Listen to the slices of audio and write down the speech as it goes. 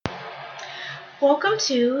Welcome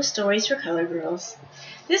to Stories for Color Girls.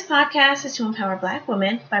 This podcast is to empower Black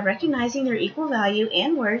women by recognizing their equal value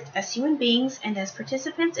and worth as human beings and as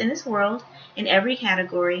participants in this world in every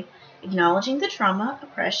category, acknowledging the trauma,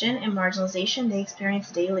 oppression, and marginalization they experience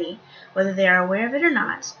daily, whether they are aware of it or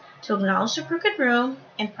not, to acknowledge the crooked room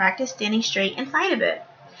and practice standing straight inside of it.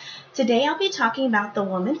 Today I'll be talking about the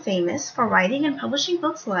woman famous for writing and publishing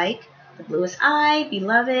books like The Bluest Eye,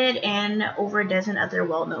 Beloved, and over a dozen other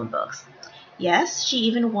well-known books. Yes, she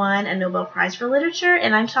even won a Nobel Prize for Literature,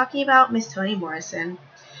 and I'm talking about Miss Toni Morrison.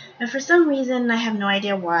 And for some reason, I have no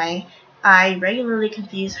idea why, I regularly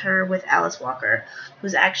confuse her with Alice Walker,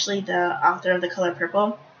 who's actually the author of The Color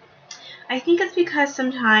Purple. I think it's because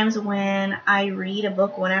sometimes when I read a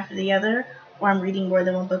book one after the other, or I'm reading more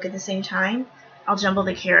than one book at the same time, I'll jumble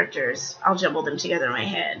the characters. I'll jumble them together in my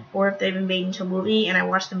head. Or if they've been made into a movie and I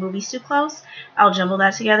watch the movies too close, I'll jumble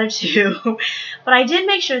that together too. But I did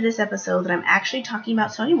make sure this episode that I'm actually talking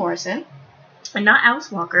about Toni Morrison and not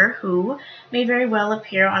Alice Walker, who may very well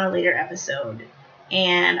appear on a later episode.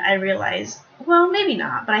 And I realized, well, maybe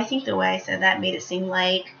not, but I think the way I said that made it seem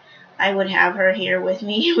like I would have her here with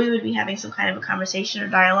me. We would be having some kind of a conversation or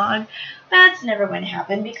dialogue. That's never going to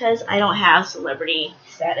happen because I don't have celebrity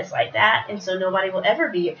status like that, and so nobody will ever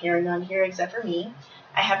be appearing on here except for me.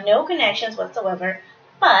 I have no connections whatsoever,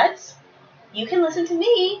 but you can listen to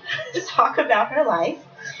me talk about her life,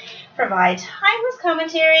 provide timeless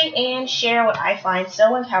commentary, and share what I find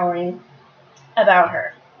so empowering about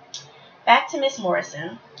her. Back to Miss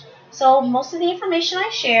Morrison. So most of the information I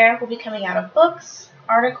share will be coming out of books,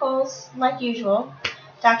 articles, like usual,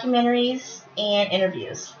 documentaries, and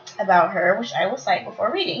interviews about her, which I will cite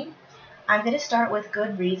before reading. I'm going to start with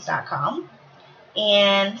Goodreads.com.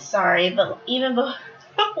 And sorry, but even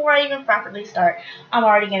before I even properly start, I'm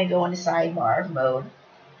already going to go into sidebar mode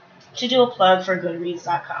to do a plug for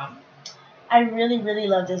Goodreads.com. I really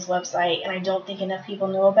love this website, and I don't think enough people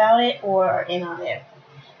know about it or are in on it.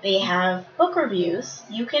 They have book reviews.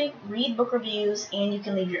 You can read book reviews, and you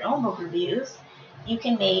can leave your own book reviews. You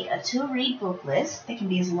can make a to-read book list. It can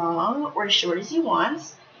be as long or as short as you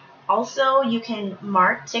want. Also, you can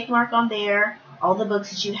tick mark on there all the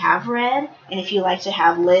books that you have read. And if you like to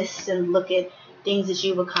have lists and look at things that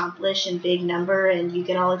you've accomplished in big number and you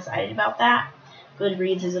get all excited about that,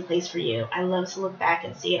 Goodreads is a place for you. I love to look back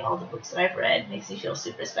and see all the books that I've read. It makes me feel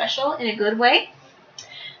super special in a good way.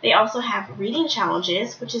 They also have reading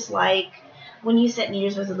challenges, which is like when you set New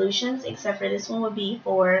Year's resolutions, except for this one would be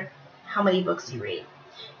for how many books you read.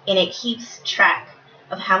 And it keeps track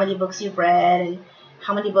of how many books you've read and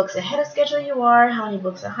how many books ahead of schedule you are, how many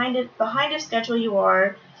books behind of schedule you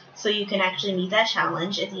are, so you can actually meet that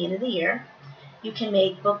challenge at the end of the year. You can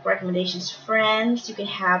make book recommendations to friends. You can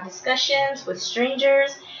have discussions with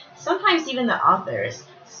strangers, sometimes even the authors.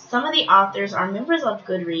 Some of the authors are members of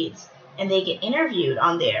Goodreads, and they get interviewed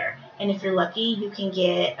on there. And if you're lucky, you can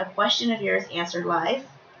get a question of yours answered live.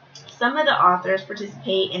 Some of the authors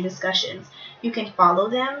participate in discussions. You can follow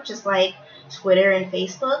them, just like Twitter and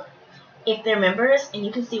Facebook, if they're members, and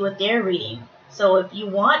you can see what they're reading. So if you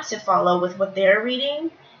want to follow with what they're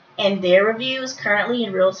reading and their reviews currently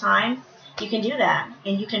in real time, you can do that,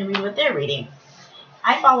 and you can read what they're reading.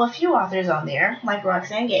 I follow a few authors on there, like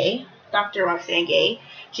Roxane Gay, Dr. Roxane Gay.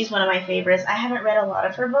 She's one of my favorites. I haven't read a lot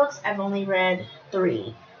of her books. I've only read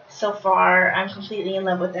 3. So far, I'm completely in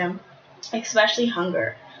love with them, especially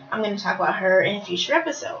Hunger. I'm going to talk about her in a future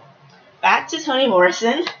episode. Back to Toni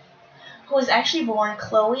Morrison, who was actually born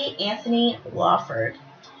Chloe Anthony Lawford.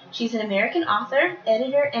 She's an American author,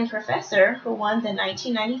 editor, and professor who won the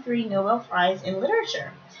 1993 Nobel Prize in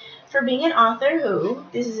Literature for being an author who,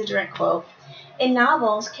 this is a direct quote, in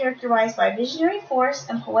novels characterized by visionary force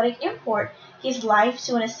and poetic import, gives life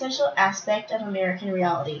to an essential aspect of American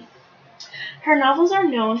reality. Her novels are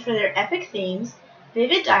known for their epic themes,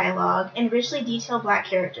 vivid dialogue, and richly detailed Black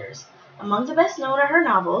characters. Among the best known are her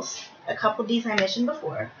novels, a couple of these I mentioned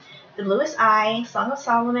before, The Bluest Eye, Song of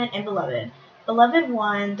Solomon, and Beloved. Beloved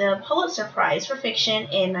won the Pulitzer Prize for Fiction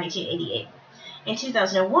in 1988. In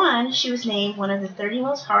 2001, she was named one of the 30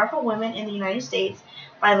 most powerful women in the United States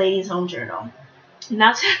by Ladies' Home Journal.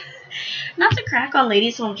 Not to crack on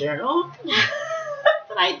Ladies' Home Journal,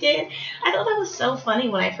 but I did. I thought that was so funny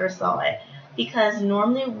when I first saw it, because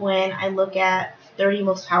normally when I look at 30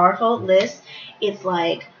 most powerful lists, it's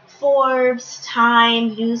like Forbes,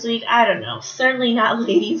 Time, Newsweek, I don't know. Certainly not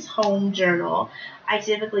Ladies' Home Journal. I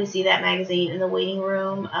typically see that magazine in the waiting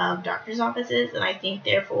room of doctor's offices, and I think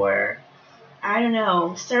therefore, I don't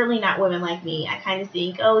know, certainly not women like me. I kind of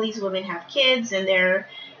think, oh, these women have kids and they're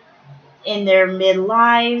in their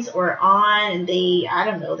midlives or on, and they, I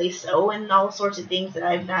don't know, they sew and all sorts of things that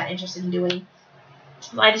I'm not interested in doing.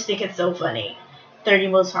 So I just think it's so funny. 30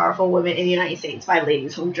 Most Powerful Women in the United States by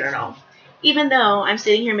Ladies Home Journal. Even though I'm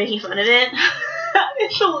sitting here making fun of it,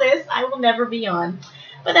 it's a list I will never be on.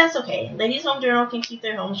 But that's okay. Ladies Home Journal can keep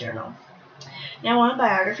their home journal. Now on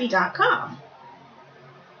biography.com.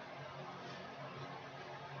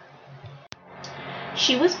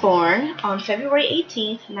 She was born on February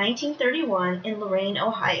 18, 1931 in Lorain,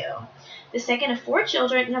 Ohio, the second of 4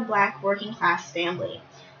 children in a black working-class family.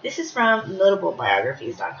 This is from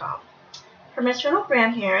notablebiographies.com. Her maternal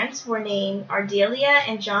grandparents were named Ardelia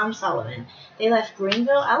and John Solomon. They left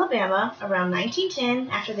Greenville, Alabama around 1910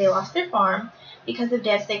 after they lost their farm because of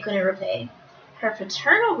debts they couldn't repay. Her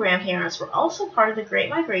paternal grandparents were also part of the Great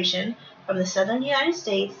Migration from the southern United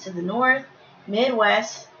States to the North,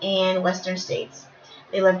 Midwest, and Western states.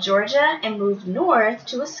 They left Georgia and moved north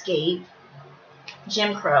to escape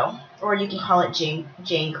Jim Crow, or you can call it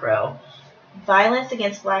Jane Crow, violence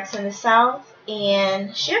against blacks in the South, and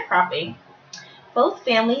sharecropping. Both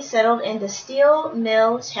families settled in the steel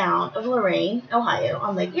mill town of Lorain, Ohio,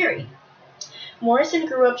 on Lake Erie. Morrison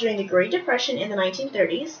grew up during the Great Depression in the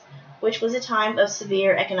 1930s, which was a time of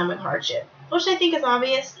severe economic hardship, which I think is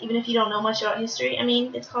obvious, even if you don't know much about history. I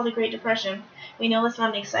mean, it's called the Great Depression. We know it's not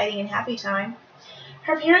an exciting and happy time.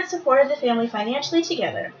 Her parents supported the family financially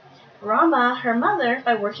together. Rama, her mother,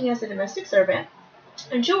 by working as a domestic servant,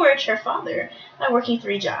 and George, her father, by working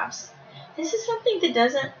 3 jobs. This is something that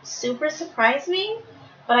doesn't super surprise me,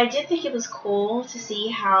 but I did think it was cool to see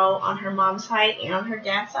how on her mom's side and on her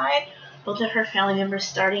dad's side, both of her family members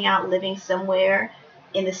starting out living somewhere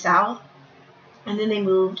in the South, and then they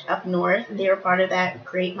moved up north. They were part of that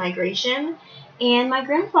Great Migration, and my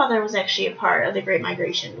grandfather was actually a part of the Great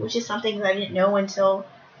Migration, which is something that I didn't know until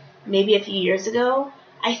maybe a few years ago.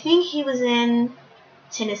 I think he was in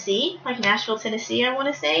Tennessee, like Nashville, Tennessee, I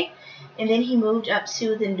want to say, and then he moved up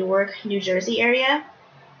to the Newark, New Jersey area,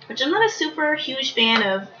 which I'm not a super huge fan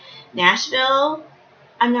of Nashville.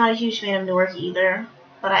 I'm not a huge fan of Newark either,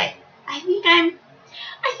 but I think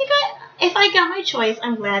if I got my choice,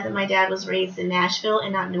 I'm glad that my dad was raised in Nashville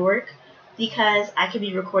and not Newark, because I could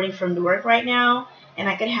be recording from Newark right now, and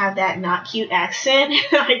I could have that not cute accent.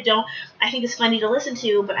 I think it's funny to listen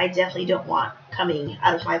to, but I definitely don't want coming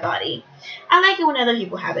out of my body. I like it when other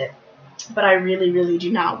people have it, but I really, really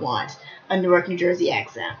do not want a Newark, New Jersey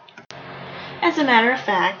accent. As a matter of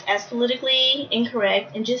fact, as politically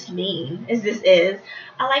incorrect and just mean as this is,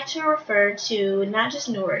 I like to refer to not just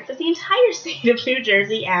Newark, but the entire state of New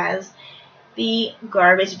Jersey as the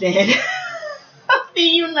garbage bin of the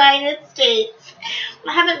United States.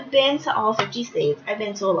 I haven't been to all 50 states. I've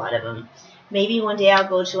been to a lot of them. Maybe one day I'll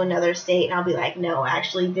go to another state and I'll be like, no,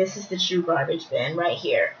 actually, this is the true garbage bin right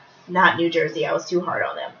here. Not New Jersey. I was too hard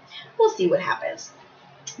on them. We'll see what happens.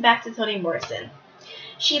 Back to Toni Morrison.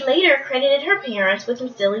 She later credited her parents with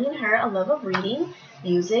instilling in her a love of reading,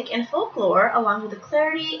 music, and folklore, along with a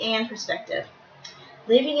clarity and perspective.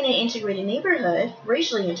 Living in an integrated neighborhood,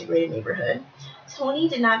 racially integrated neighborhood, Toni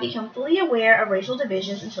did not become fully aware of racial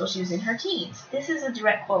divisions until she was in her teens. This is a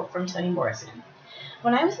direct quote from Toni Morrison.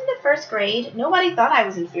 When I was in the 1st grade, nobody thought I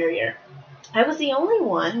was inferior. I was the only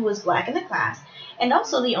one who was black in the class, and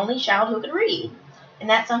also the only child who could read. And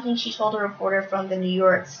that's something she told a reporter from the New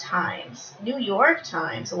York Times. New York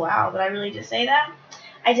Times. Wow, did I really just say that?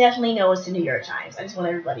 I definitely know it's the New York Times. I just want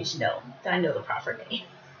everybody to know that I know the proper name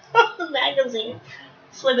of the magazine.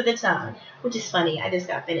 Slip of the tongue, which is funny. I just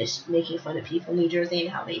got finished making fun of people in New Jersey and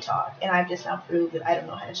how they talk, and I've just now proved that I don't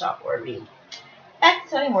know how to talk or read. Back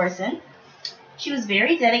to Toni Morrison. She was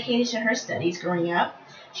very dedicated to her studies growing up.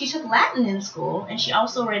 She took Latin in school, and she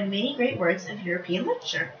also read many great works of European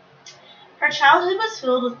literature. Her childhood was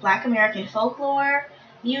filled with Black American folklore,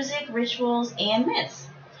 music, rituals, and myths.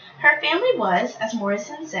 Her family was, as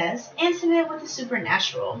Morrison says, intimate with the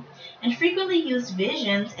supernatural, and frequently used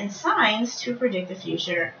visions and signs to predict the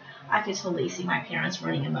future. I could totally see my parents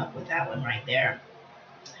running amok with that one right there.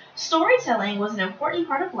 Storytelling was an important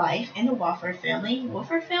part of life in the Wofford family,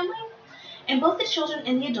 and both the children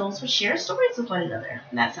and the adults would share stories with one another.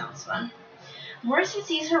 That sounds fun. Morrison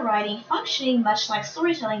sees her writing functioning much like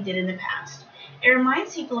storytelling did in the past. It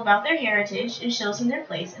reminds people about their heritage and shows them their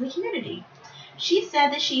place in the community. She said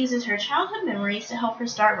that she uses her childhood memories to help her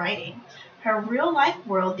start writing. Her real-life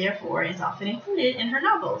world, therefore, is often included in her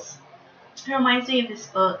novels. It reminds me of this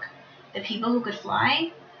book, The People Who Could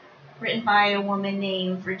Fly, written by a woman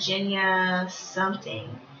named Virginia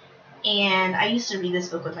something. And I used to read this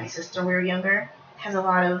book with my sister when we were younger. It has a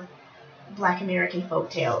lot of Black American folk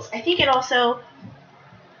tales. I think it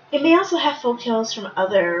may also have folk tales from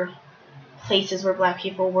other places where Black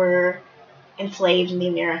people were enslaved in the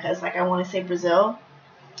Americas, like I want to say Brazil.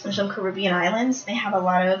 and some Caribbean islands. They have a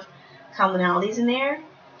lot of commonalities in there.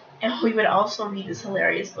 And we would also read this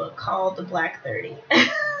hilarious book called The Black 30.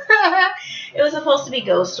 It was supposed to be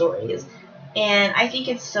ghost stories. And I think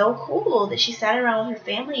it's so cool that she sat around with her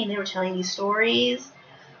family and they were telling these stories.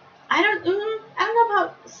 I don't know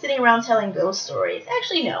about sitting around telling ghost stories.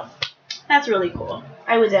 Actually, no. That's really cool.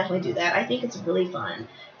 I would definitely do that. I think it's really fun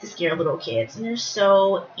to scare little kids, and they're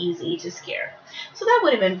so easy to scare. So that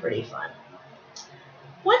would have been pretty fun.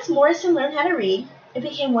 Once Morrison learned how to read, it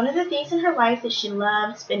became one of the things in her life that she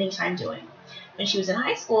loved spending time doing. When she was in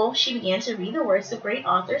high school, she began to read the works of great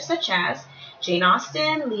authors such as Jane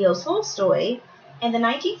Austen, Leo Tolstoy, and the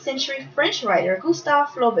 19th century French writer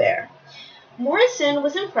Gustave Flaubert. Morrison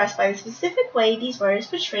was impressed by the specific way these writers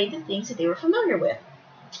portrayed the things that they were familiar with.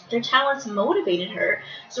 Their talents motivated her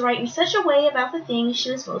to write in such a way about the things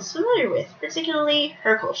she was most familiar with, particularly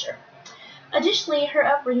her culture. Additionally, her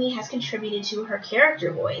upbringing has contributed to her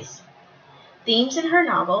character voice, themes in her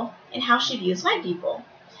novel, and how she views white people.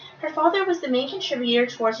 Her father was the main contributor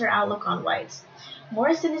towards her outlook on whites.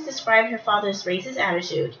 Morrison has described her father's racist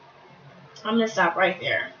attitude. I'm going to stop right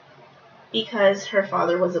there because her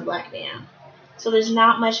father was a black man. So there's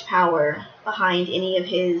not much power behind any of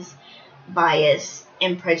his bias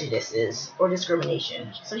and prejudices or discrimination.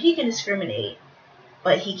 So he can discriminate,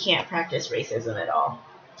 but he can't practice racism at all.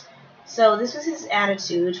 So this was his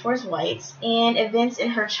attitude towards whites and events in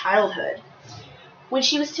her childhood. When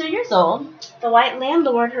she was 2 years old, the white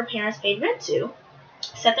landlord her parents paid rent to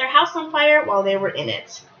set their house on fire while they were in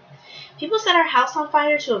it. People set our house on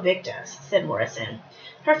fire to evict us, said Morrison.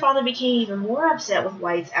 Her father became even more upset with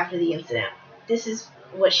whites after the incident. This is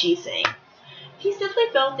what she's saying. He simply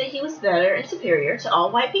felt that he was better and superior to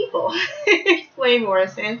all white people, explained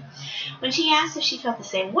Morrison. When she asked if she felt the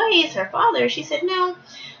same way as her father, she said, "No,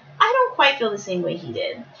 I don't quite feel the same way he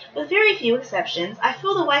did. With very few exceptions, I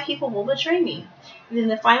feel the white people will betray me. And in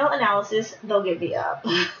the final analysis, they'll give me up."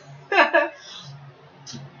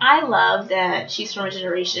 I love that she's from a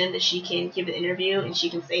generation that she can give an interview and she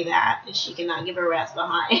can say that, and she cannot give a rat's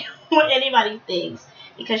behind what anybody thinks,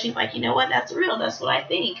 because she's like, you know what, that's real, that's what I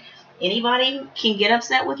think. Anybody can get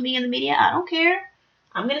upset with me in the media, I don't care.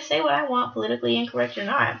 I'm going to say what I want, politically incorrect or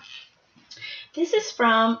not. This is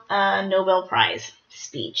from a Nobel Prize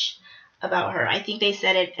speech about her. I think they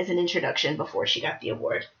said it as an introduction before she got the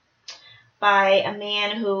award, by a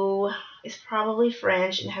man who is probably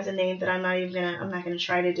French and has a name that I'm not gonna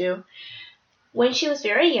try to do. When she was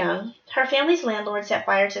very young, her family's landlord set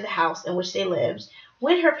fire to the house in which they lived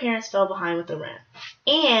when her parents fell behind with the rent,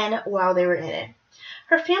 and while they were in it.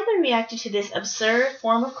 Her family reacted to this absurd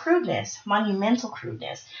form of crudeness, monumental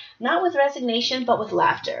crudeness, not with resignation but with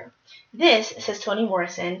laughter. This, says Toni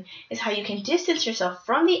Morrison, is how you can distance yourself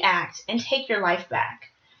from the act and take your life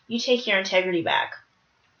back. You take your integrity back.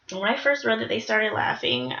 And when I first read that they started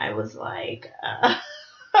laughing, I was like,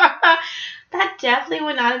 that definitely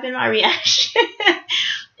would not have been my reaction.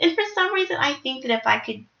 And for some reason, I think that if I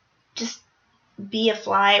could just be a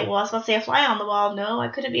fly, well, I was about to say a fly on the wall. No, I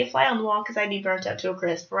couldn't be a fly on the wall because I'd be burnt up to a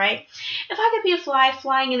crisp, right? If I could be a fly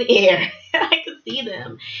flying in the air and I could see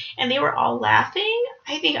them and they were all laughing,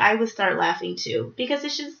 I think I would start laughing too, because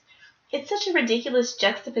it's such a ridiculous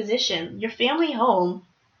juxtaposition. Your family home,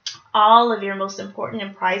 all of your most important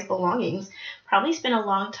and prized belongings, probably spent a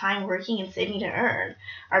long time working and saving to earn,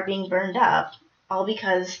 are being burned up, all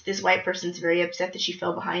because this white person's very upset that you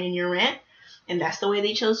fell behind in your rent, and that's the way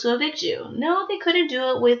they chose to evict you. No, they couldn't do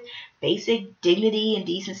it with basic dignity and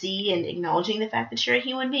decency and acknowledging the fact that you're a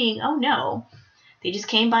human being. Oh no. They just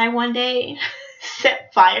came by one day,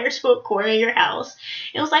 set fire to a corner of your house,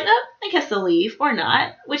 and was like, oh, I guess they'll leave, or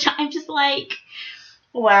not, which I'm just like,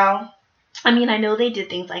 wow. I mean, I know they did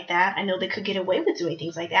things like that. I know they could get away with doing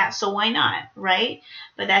things like that, so why not, right?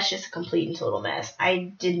 But that's just a complete and total mess.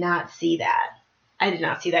 I did not see that. I did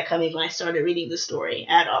not see that coming when I started reading the story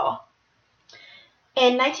at all.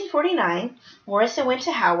 In 1949, Morrison went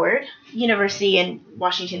to Howard University in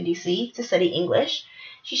Washington, D.C. to study English.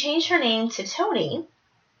 She changed her name to Toni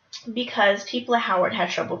because people at Howard had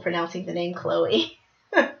trouble pronouncing the name Chloe.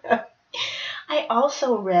 I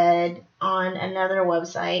also read on another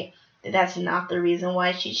website that's not the reason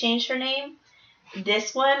why she changed her name.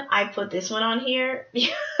 This one, I put this one on here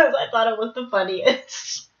because I thought it was the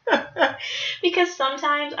funniest. Because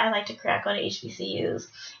sometimes I like to crack on HBCUs.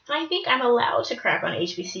 And I think I'm allowed to crack on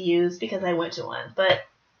HBCUs because I went to one. But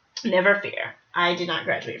never fear, I did not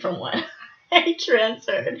graduate from one. I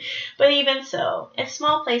transferred. But even so, a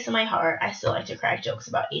small place in my heart, I still like to crack jokes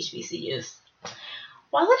about HBCUs.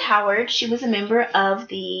 While at Howard, she was a member of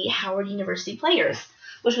the Howard University Players.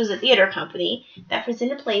 which was a theater company that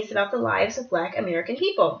presented plays about the lives of Black American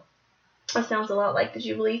people. That sounds a lot like the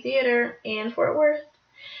Jubilee Theater in Fort Worth.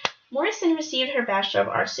 Morrison received her Bachelor of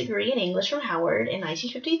Arts degree in English from Howard in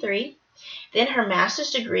 1953, then her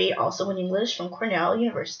master's degree also in English from Cornell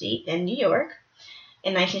University in New York.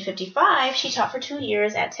 In 1955, she taught for 2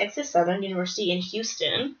 years at Texas Southern University in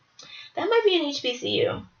Houston. That might be an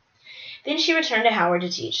HBCU. Then she returned to Howard to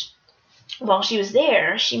teach. While she was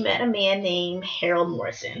there, she met a man named Harold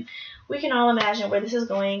Morrison. We can all imagine where this is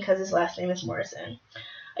going because his last name is Morrison.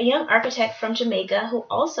 A young architect from Jamaica who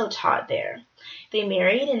also taught there. They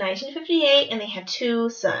married in 1958 and they had 2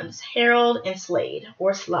 sons, Harold and Slade,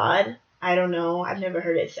 or Slade. I don't know. I've never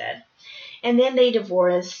heard it said. And then they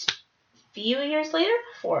divorced a few years later,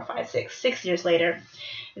 6 years later.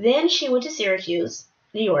 Then she went to Syracuse,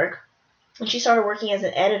 New York, and she started working as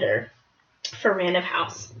an editor for Random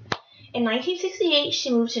House. In 1968,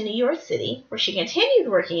 she moved to New York City, where she continued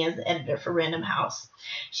working as an editor for Random House.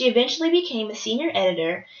 She eventually became a senior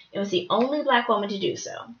editor and was the only Black woman to do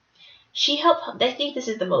so. She helped, I think this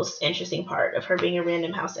is the most interesting part of her being a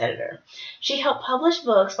Random House editor. She helped publish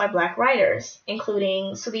books by Black writers,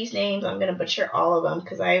 including, so these names, I'm going to butcher all of them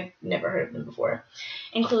because I've never heard of them before,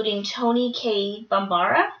 including Toni K.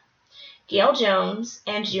 Bambara, Gail Jones,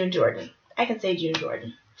 and June Jordan. I can say June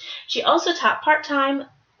Jordan. She also taught part-time,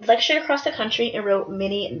 lectured across the country, and wrote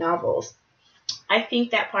many novels. I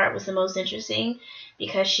think that part was the most interesting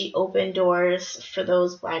because she opened doors for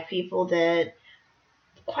those Black people that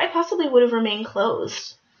quite possibly would have remained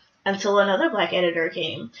closed until another Black editor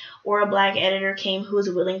came, or a Black editor came who was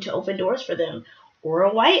willing to open doors for them, or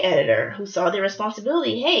a white editor who saw their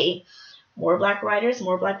responsibility. Hey, more Black writers,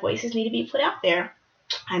 more Black voices need to be put out there.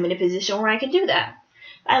 I'm in a position where I can do that.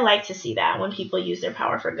 I like to see that when people use their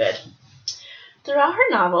power for good. Throughout her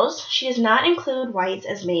novels, she does not include whites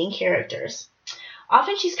as main characters.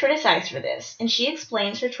 Often she's criticized for this, and she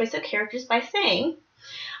explains her choice of characters by saying,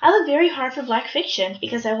 I look very hard for Black fiction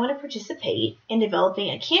because I want to participate in developing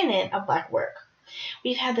a canon of Black work.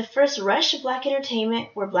 We've had the first rush of Black entertainment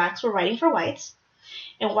where Blacks were writing for whites,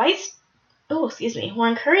 and whites were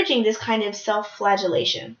encouraging this kind of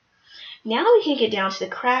self-flagellation. Now we can get down to the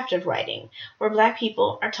craft of writing, where Black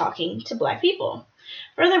people are talking to Black people.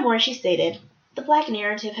 Furthermore, she stated, the Black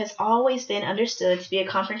narrative has always been understood to be a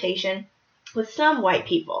confrontation with some white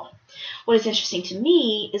people. What is interesting to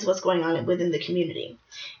me is what's going on within the community.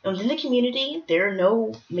 And within the community, there are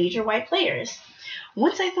no major white players.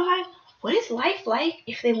 Once I thought, what is life like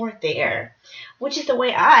if they weren't there? Which is the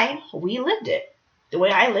way we lived it. The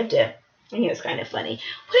way I lived it. I think it's kind of funny.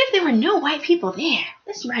 What if there were no white people there?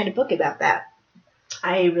 Let's write a book about that.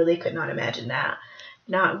 I really could not imagine that.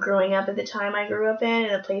 Not growing up at the time I grew up in,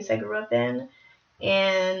 the place I grew up in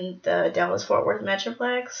the Dallas-Fort Worth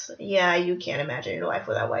Metroplex. Yeah, you can't imagine your life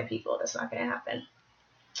without white people. That's not going to happen.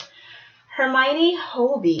 Hermione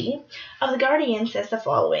Holby of The Guardian says the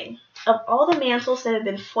following. Of all the mantles that have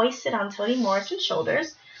been foisted on Toni Morrison's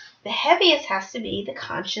shoulders, the heaviest has to be the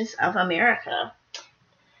conscience of America.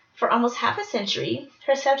 For almost half a century,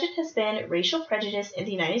 her subject has been racial prejudice in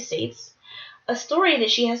the United States, a story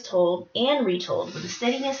that she has told and retold with the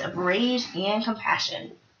steadiness of rage and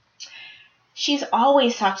compassion. She's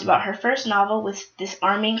always talked about her first novel with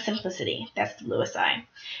disarming simplicity. That's the Lewis Eye.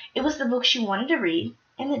 It was the book she wanted to read,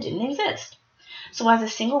 and it didn't exist. So as a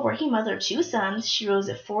single working mother of 2 sons, she rose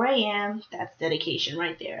at 4 a.m., that's dedication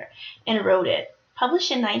right there, and wrote it.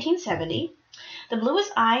 Published in 1970, The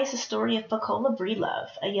Bluest Eye is the story of Facola Breedlove,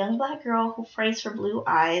 a young Black girl who prays for blue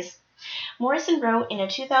eyes. Morrison wrote in a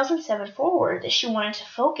 2007 foreword that she wanted to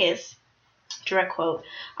focus, direct quote,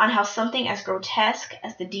 on how something as grotesque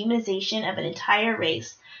as the demonization of an entire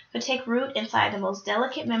race could take root inside the most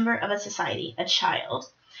delicate member of a society, a child,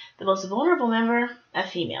 the most vulnerable member, a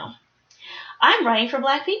female. I'm writing for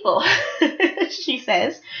Black people, she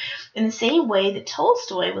says, in the same way that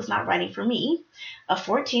Tolstoy was not writing for me, a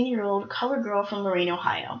 14-year-old colored girl from Lorain,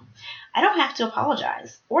 Ohio. I don't have to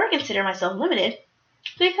apologize or consider myself limited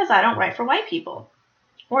because I don't write for white people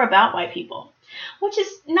or about white people, which is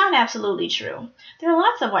not absolutely true. There are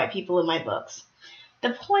lots of white people in my books.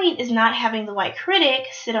 The point is not having the white critic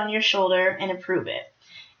sit on your shoulder and approve it.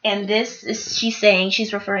 And this is,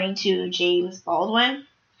 she's referring to James Baldwin.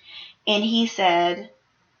 And he said,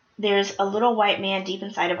 there's a little white man deep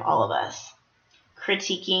inside of all of us,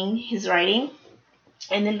 critiquing his writing.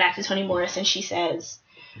 And then back to Toni Morrison, she says,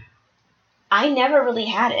 I never really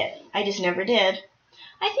had it. I just never did.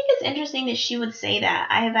 I think it's interesting that she would say that.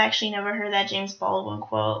 I have actually never heard that James Baldwin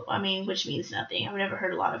quote, which means nothing. I've never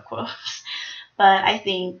heard a lot of quotes. But I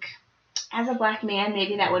think as a Black man,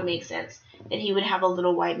 maybe that would make sense, that he would have a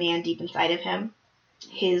little white man deep inside of him.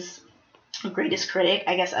 his greatest critic,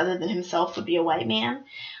 I guess, other than himself, would be a white man.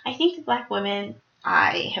 I think that black women,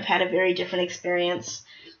 I have had a very different experience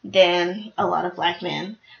than a lot of black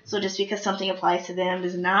men. So just because something applies to them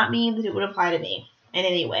does not mean that it would apply to me in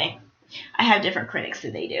any way. I have different critics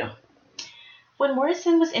than they do. When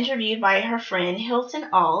Morrison was interviewed by her friend Hilton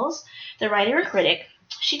Alls, the writer and critic,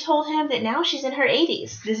 she told him that now she's in her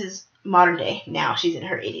 80s. This is modern day. Now she's in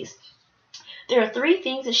her 80s. There are 3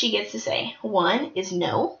 things that she gets to say. 1 is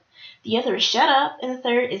no, the other is shut up, and the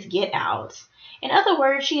third is get out. In other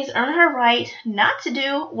words, she has earned her right not to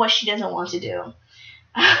do what she doesn't want to do.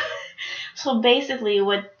 So basically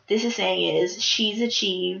what this is saying is she's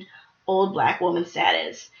achieved old black woman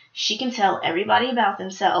status. She can tell everybody about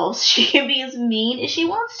themselves. She can be as mean as she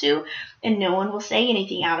wants to, and no one will say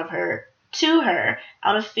anything to her,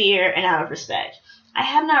 out of fear and out of respect. I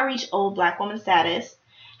have not reached old black woman status.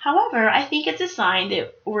 However, I think it's a sign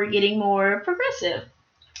that we're getting more progressive,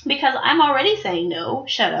 because I'm already saying no,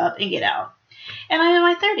 shut up, and get out. And I'm in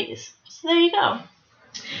my 30s. So there you go.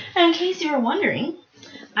 And in case you were wondering,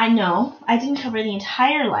 I know I didn't cover the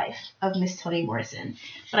entire life of Miss Toni Morrison,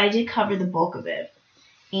 but I did cover the bulk of it.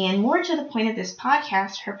 And more to the point of this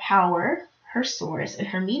podcast, her power, her source, and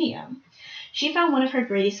her medium. She found one of her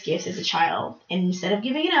greatest gifts as a child, and instead of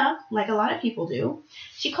giving it up, like a lot of people do,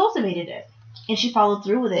 she cultivated it. And she followed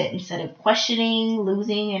through with it instead of questioning,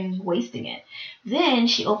 losing, and wasting it. Then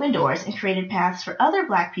she opened doors and created paths for other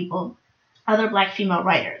black people, other black female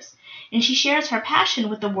writers. And she shares her passion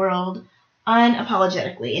with the world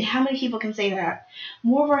unapologetically. And how many people can say that?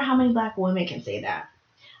 Moreover, how many black women can say that?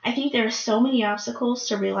 I think there are so many obstacles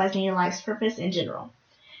to realizing your life's purpose in general.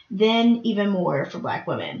 Then even more for black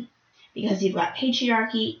women. Because you've got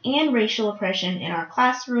patriarchy and racial oppression in our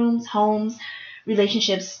classrooms, homes,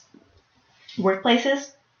 relationships,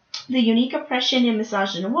 workplaces. The unique oppression in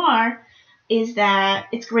misogynoir is that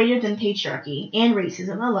it's greater than patriarchy and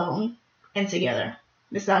racism alone and together.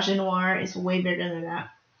 Misogynoir is way bigger than that.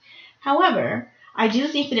 However, I do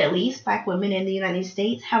think that at least black women in the United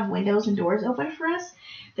States have windows and doors open for us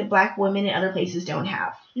that black women in other places don't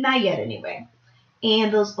have. Not yet, anyway.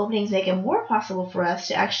 And those openings make it more possible for us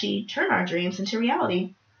to actually turn our dreams into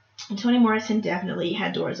reality. And Toni Morrison definitely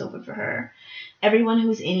had doors open for her. Everyone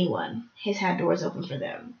who's anyone has had doors open for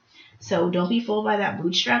them. So don't be fooled by that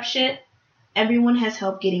bootstrap shit. Everyone has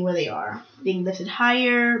help getting where they are. Being lifted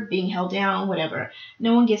higher, being held down, whatever.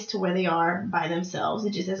 No one gets to where they are by themselves.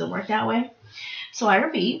 It just doesn't work that way. So I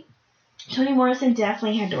repeat, Toni Morrison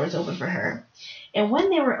definitely had doors open for her. And when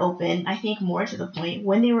they were open, I think more to the point,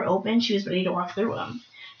 when they were open, she was ready to walk through them.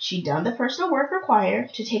 She'd done the personal work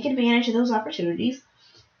required to take advantage of those opportunities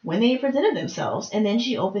when they presented themselves, and then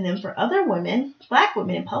she opened them for other women, black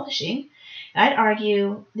women in publishing. And I'd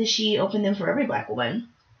argue that she opened them for every black woman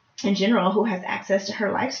in general who has access to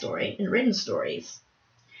her life story and written stories.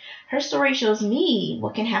 Her story shows me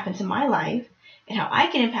what can happen to my life and how I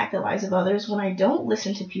can impact the lives of others when I don't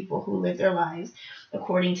listen to people who live their lives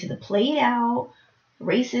according to the played out,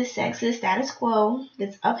 racist, sexist status quo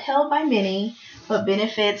that's upheld by many but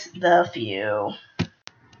benefits the few.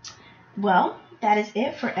 Well, that is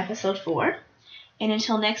it for episode 4. And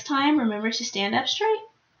until next time, remember to stand up straight.